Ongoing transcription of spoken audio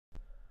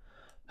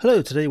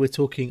Hello, today we're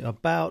talking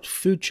about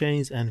food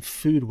chains and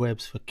food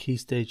webs for Key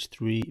Stage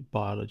 3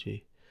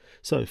 biology.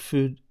 So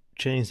food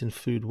chains and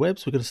food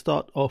webs, we're going to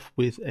start off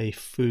with a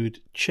food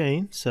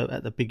chain. So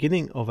at the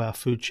beginning of our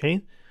food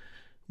chain,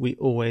 we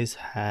always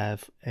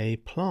have a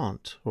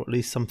plant, or at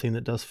least something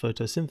that does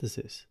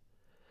photosynthesis.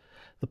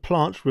 The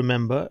plant,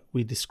 remember,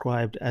 we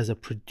described as a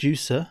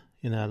producer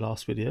in our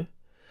last video.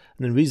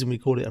 And the reason we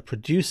called it a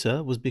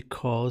producer was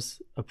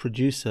because a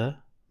producer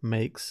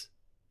makes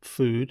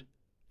food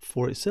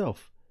for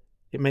itself.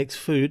 It makes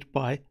food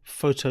by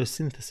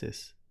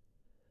photosynthesis.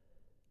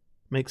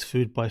 Makes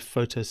food by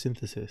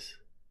photosynthesis.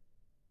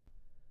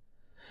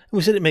 And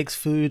we said it makes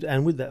food,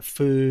 and with that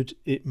food,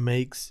 it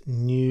makes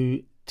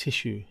new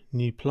tissue,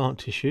 new plant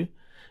tissue.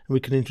 And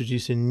we can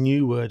introduce a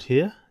new word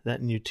here.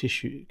 That new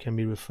tissue can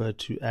be referred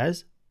to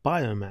as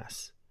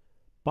biomass.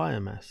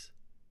 Biomass.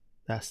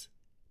 That's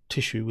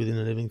tissue within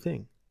a living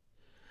thing.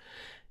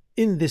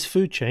 In this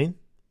food chain,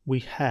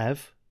 we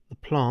have the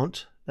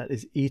plant that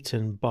is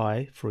eaten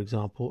by, for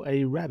example,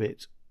 a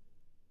rabbit.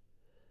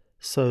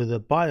 So the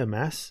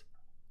biomass,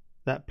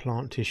 that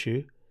plant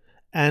tissue,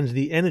 and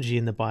the energy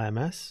in the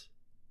biomass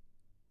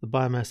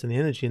and the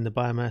energy in the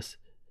biomass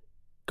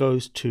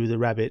goes to the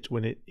rabbit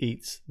when it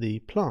eats the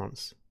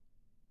plants.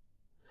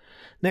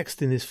 Next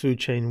in this food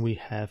chain we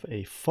have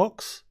a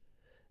fox,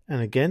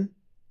 and again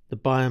the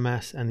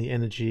biomass and the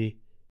energy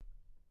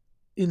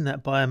in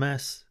that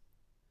biomass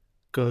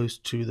goes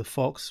to the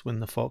fox when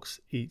the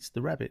fox eats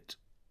the rabbit.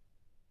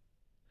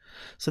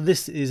 So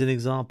this is an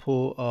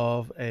example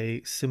of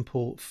a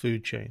simple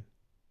food chain.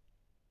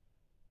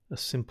 A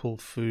simple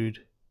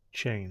food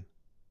chain.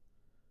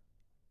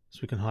 So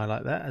we can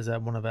highlight that as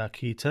one of our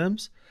key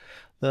terms.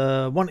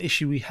 The one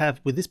issue we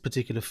have with this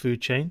particular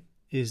food chain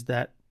is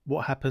that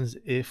what happens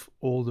if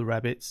all the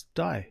rabbits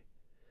die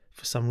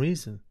for some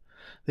reason?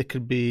 There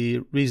could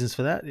be reasons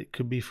for that. It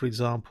could be, for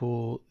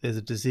example, there's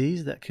a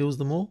disease that kills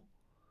them all,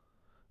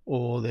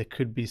 or there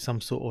could be some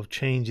sort of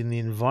change in the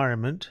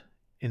environment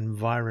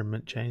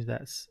change,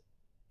 that's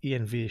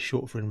ENV is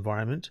short for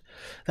environment,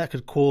 that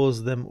could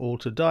cause them all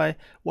to die.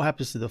 What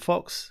happens to the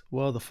fox?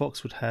 Well, the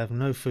fox would have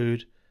no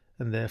food,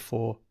 and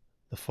therefore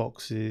the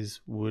foxes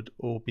would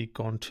all be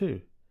gone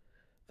too.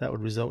 That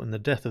would result in the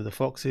death of the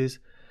foxes,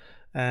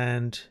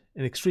 and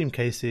in extreme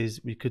cases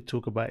we could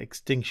talk about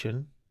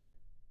extinction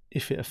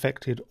if it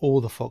affected all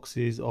the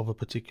foxes of a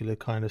particular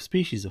kind of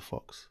species of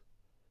fox.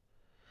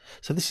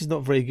 So this is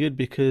not very good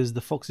because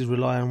the foxes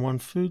rely on one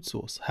food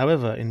source.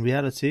 However, in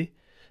reality,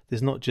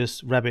 there's not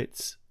just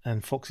rabbits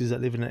and foxes that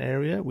live in an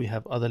area. We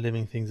have other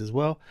living things as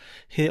well.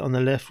 Here on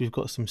the left, we've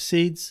got some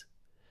seeds,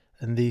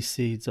 and these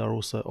seeds are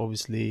also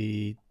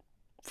obviously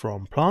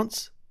from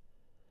plants.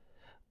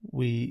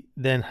 We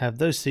then have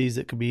those seeds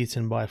that can be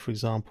eaten by, for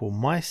example,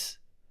 mice,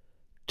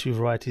 two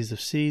varieties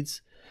of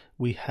seeds.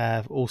 We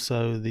have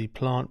also the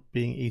plant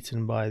being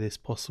eaten by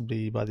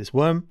possibly by this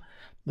worm.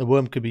 The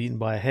worm could be eaten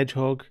by a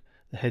hedgehog.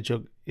 The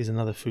hedgehog is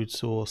another food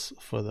source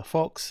for the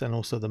fox, and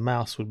also the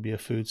mouse would be a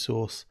food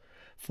source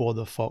for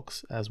the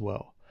fox as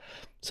well.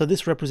 So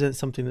this represents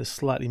something that's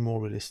slightly more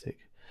realistic.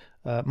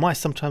 Mice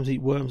sometimes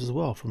eat worms as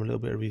well, from a little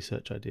bit of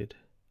research I did.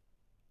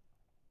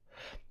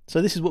 So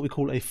this is what we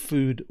call a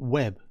food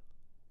web.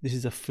 This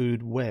is a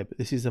food web.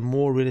 This is a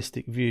more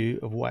realistic view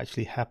of what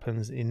actually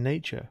happens in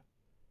nature.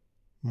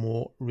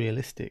 More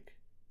realistic.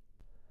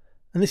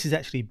 And this is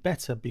actually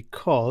better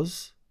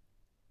because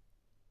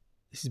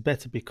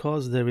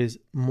there is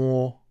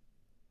more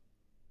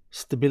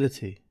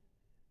stability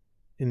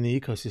in the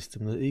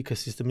ecosystem. The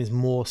ecosystem is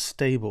more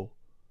stable.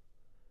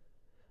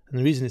 And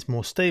the reason it's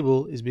more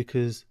stable is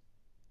because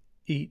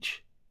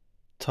each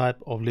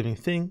type of living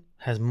thing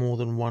has more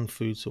than one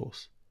food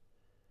source.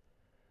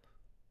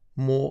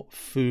 More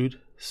food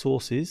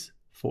sources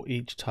for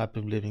each type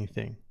of living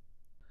thing.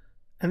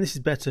 And this is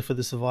better for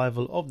the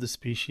survival of the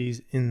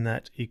species in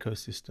that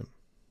ecosystem.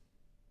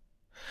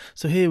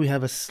 So here we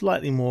have a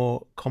slightly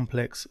more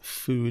complex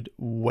food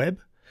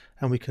web,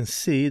 and we can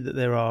see that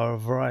there are a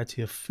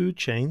variety of food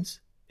chains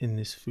in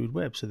this food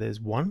web. So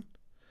there's one,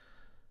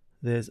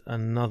 there's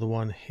another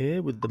one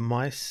here with the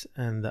mice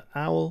and the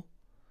owl.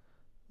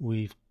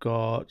 We've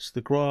got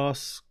the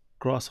grass,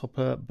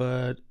 grasshopper,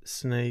 bird,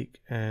 snake,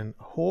 and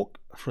hawk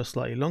for a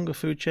slightly longer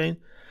food chain.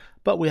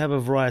 But we have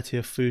a variety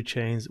of food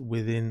chains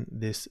within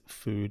this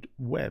food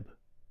web.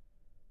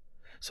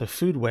 So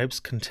food webs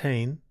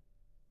contain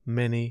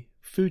many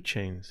food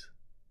chains.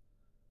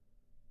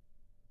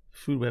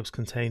 Food webs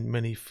contain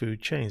many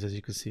food chains, as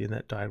you can see in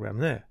that diagram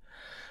there.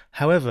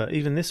 However,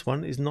 even this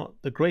one is not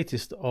the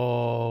greatest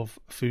of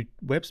food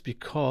webs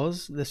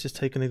because, let's just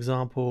take an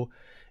example,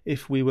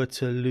 if we were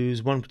to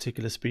lose one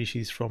particular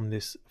species from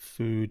this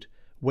food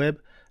web,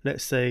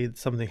 let's say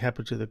something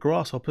happened to the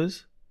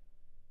grasshoppers,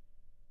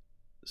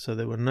 so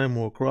there were no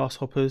more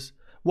grasshoppers,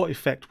 what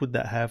effect would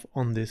that have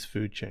on this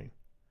food chain?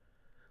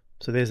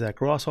 So there's our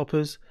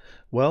grasshoppers.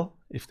 Well,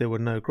 if there were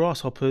no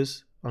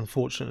grasshoppers,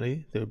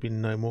 unfortunately, there would be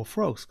no more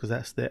frogs because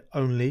that's their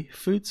only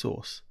food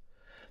source.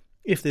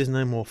 If there's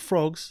no more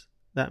frogs,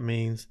 that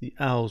means the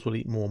owls will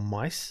eat more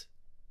mice.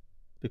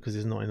 because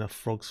there's not enough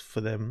frogs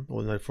for them,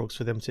 or no frogs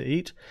for them to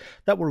eat.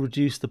 That will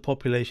reduce the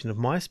population of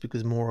mice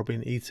because more are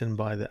being eaten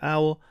by the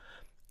owl.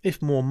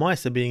 If more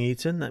mice are being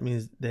eaten, that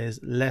means there's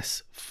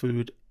less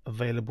food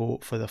available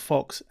for the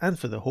fox and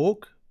for the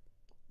hawk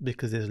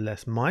because there's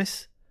less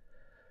mice.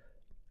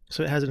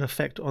 So it has an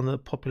effect on the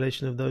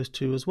population of those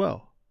two as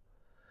well.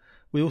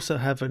 We also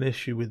have an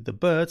issue with the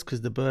birds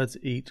because the birds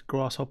eat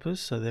grasshoppers,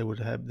 so there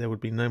would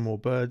be no more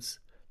birds,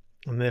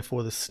 and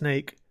therefore the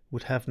snake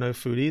would have no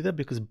food either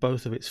because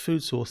both of its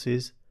food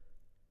sources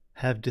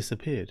have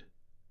disappeared.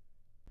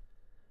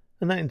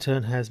 And that in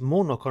turn has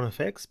more knock-on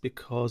effects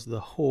because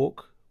the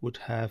hawk would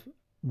have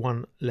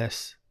one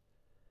less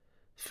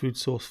food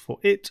source for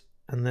it,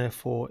 and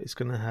therefore it's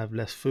going to have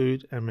less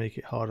food and make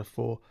it harder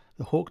for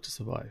the hawk to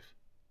survive.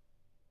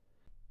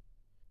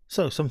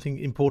 So something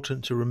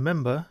important to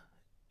remember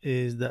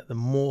is that the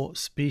more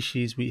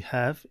species we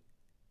have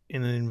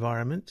in an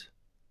environment,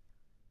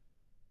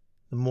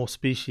 the more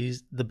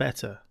species, the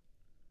better.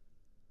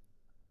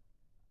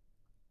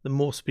 The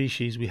more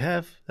species we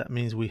have, that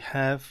means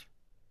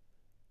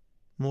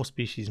more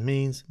species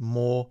means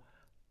more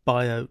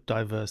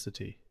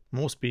biodiversity.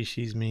 More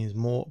species means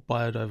more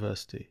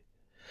biodiversity.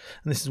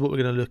 And this is what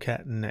we're going to look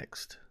at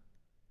next.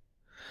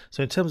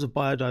 So in terms of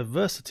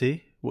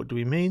biodiversity, what do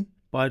we mean?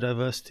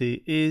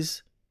 Biodiversity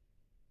is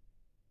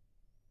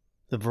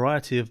the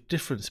variety of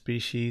different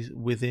species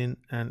within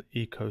an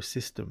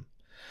ecosystem.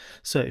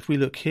 So if we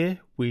look here,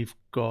 we've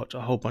got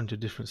a whole bunch of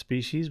different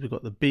species. We've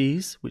got the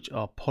bees, which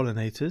are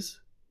pollinators,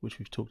 which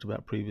we've talked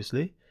about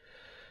previously.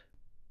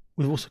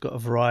 We've also got a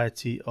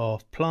variety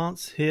of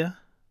plants here.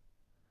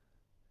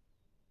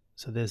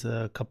 So there's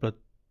a couple of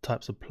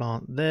types of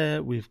plant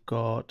there. We've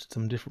got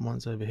some different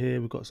ones over here.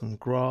 We've got some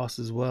grass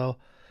as well,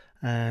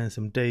 and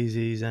some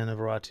daisies, and a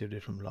variety of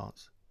different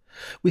plants.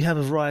 We have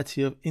a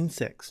variety of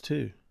insects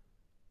too.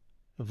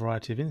 A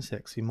variety of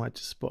insects. You might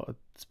just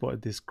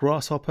spotted this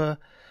grasshopper.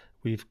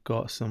 We've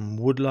got some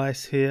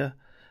woodlice here.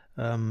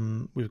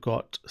 We've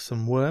got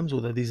some worms,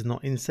 although these are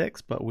not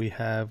insects, but we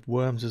have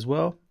worms as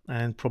well,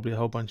 and probably a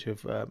whole bunch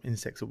of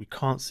insects that we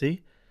can't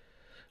see.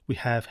 We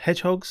have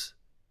hedgehogs,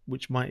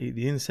 which might eat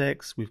the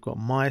insects. We've got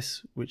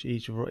mice, which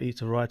eat a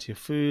variety of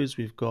foods.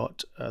 We've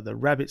got the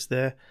rabbits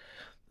there,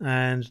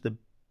 and the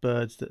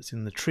birds that's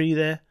in the tree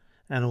there,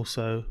 and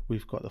also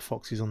we've got the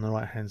foxes on the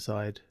right hand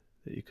side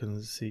that you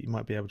can see, you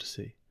might be able to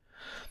see.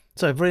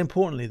 So very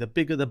importantly, the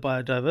bigger the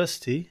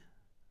biodiversity,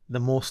 the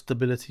more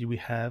stability we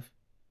have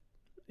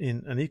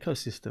in an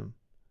ecosystem,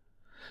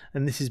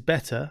 and this is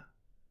better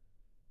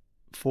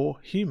for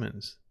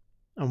humans.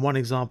 And one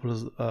example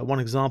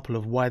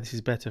of why this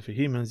is better for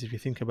humans, if you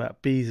think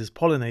about bees as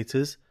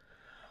pollinators,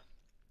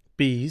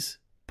 bees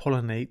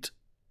pollinate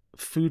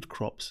food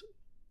crops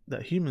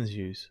that humans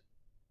use.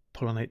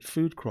 Pollinate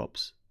food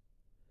crops,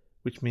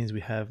 which means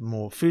we have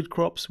more food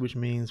crops, which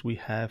means we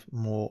have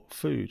more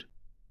food.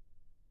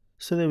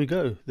 So there we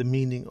go, the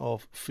meaning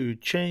of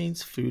food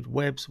chains, food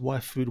webs, why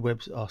food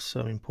webs are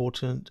so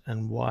important,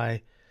 and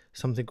why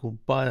something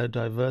called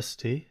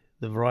biodiversity,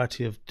 the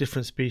variety of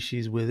different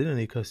species within an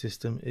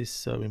ecosystem, is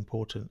so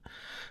important.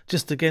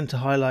 Just again to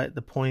highlight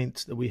the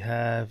point that we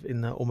have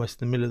in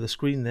almost in the middle of the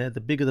screen there, the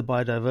bigger the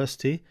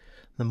biodiversity,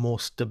 the more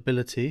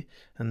stability,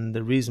 and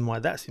the reason why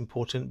that's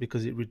important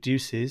because it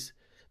reduces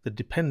the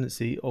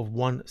dependency of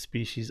one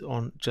species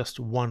on just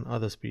one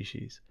other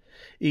species.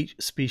 Each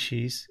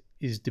species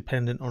is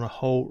dependent on a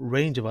whole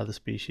range of other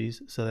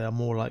species, so they are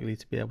more likely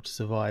to be able to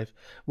survive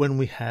when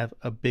we have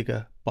a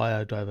bigger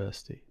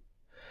biodiversity.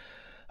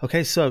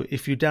 Okay, so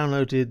if you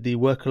downloaded the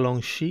work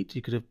along sheet,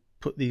 you could have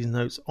put these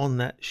notes on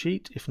that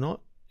sheet. If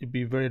not, it'd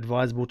be very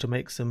advisable to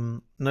make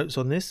some notes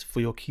on this for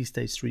your Key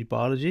Stage 3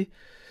 biology.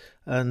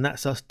 And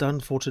that's us done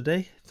for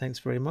today. Thanks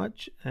very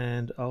much,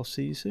 and I'll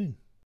see you soon.